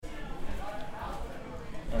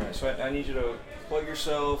right, so I need you to plug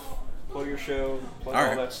yourself, plug your show, plug all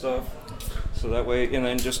right. that stuff. So that way, and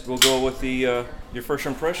then just we'll go with the your first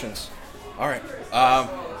impressions. All right.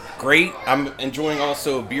 Great. I'm enjoying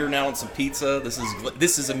also a beer now and some pizza.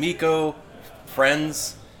 This is Amico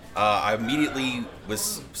Friends. I immediately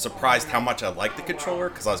was surprised how much I liked the controller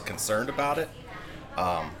because I was concerned about it.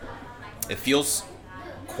 It feels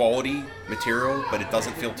quality material, but it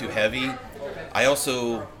doesn't feel too heavy. I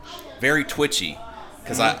also very twitchy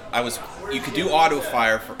because you could do auto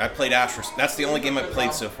fire. I played Astro. That's the only game I've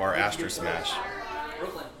played so far, Astro Smash.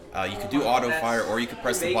 You could do auto fire or you could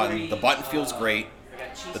press the button. The button feels great.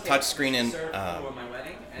 The touch screen,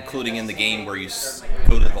 including in the game where you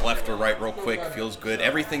go to the left or right real quick, feels good.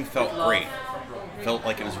 Everything felt great. Felt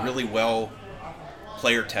like it was really well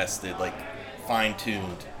player tested, like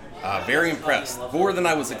fine-tuned. Very impressed. More than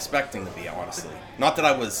I was expecting to be, honestly. Not that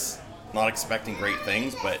I was not expecting great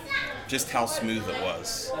things, but just how smooth it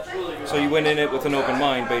was. So you went in it with an open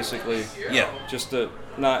mind, basically. Yeah. Just to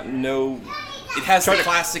not know. It has the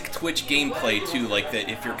classic Twitch gameplay, too, like that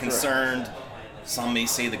if you're concerned, some may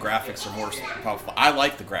say the graphics are more powerful. I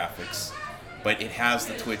like the graphics, but it has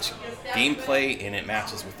the Twitch gameplay, and it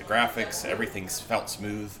matches with the graphics. Everything's felt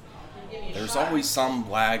smooth. There's always some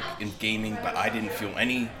lag in gaming, but I didn't feel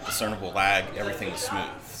any discernible lag. Everything was smooth,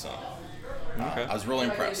 so Okay. I was really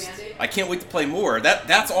impressed. I can't wait to play more.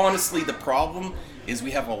 That's honestly the problem, is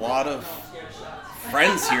we have a lot of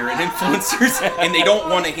friends here and influencers, and they don't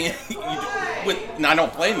want to hand. And I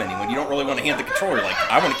don't blame anyone. You don't really want to hand the controller. Like,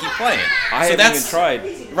 I want to keep playing. I haven't even tried.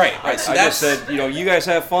 Right. So I just said, you guys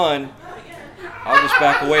have fun. I'll just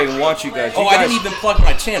back away and watch you guys. I didn't even plug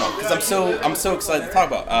my channel because I'm so excited to talk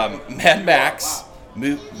about Mad Max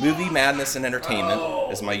Movie Madness and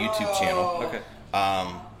Entertainment is my YouTube channel. Okay.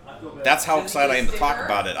 That's how excited I am to talk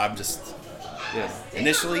about it. I'm just Yeah.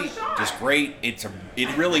 initially just great. It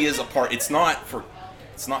really is a part. It's not for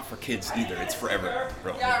kids either. It's for everyone.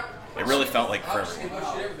 Really. It really felt like for everyone.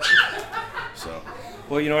 So.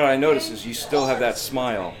 Well, you know what I noticed is you still have that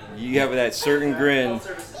smile. You have that certain grin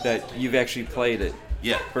that you've actually played it.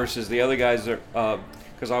 Yeah. Versus the other guys,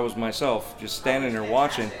 because I was myself just standing there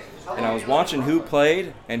watching, and I was watching who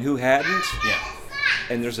played and who hadn't. Yeah.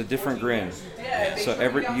 And there's a different grin. So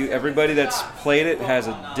everybody that's played it has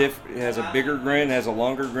a bigger grin, has a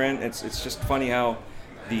longer grin. It's just funny how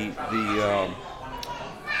the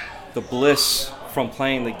bliss from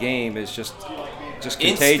playing the game is just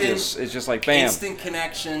contagious. It's just like bam. Instant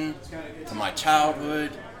connection to my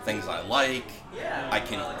childhood, things I like. I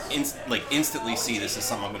can instantly see this is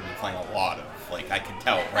something I'm going to be playing a lot of. Like, I can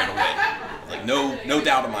tell right away. Like, no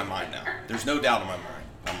doubt in my mind now. There's no doubt in my mind.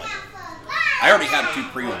 I'm like, I already had 2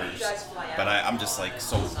 pre-orders, but I'm just like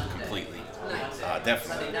sold completely.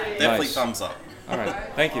 Definitely Nice. thumbs up. All right,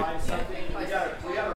 thank you.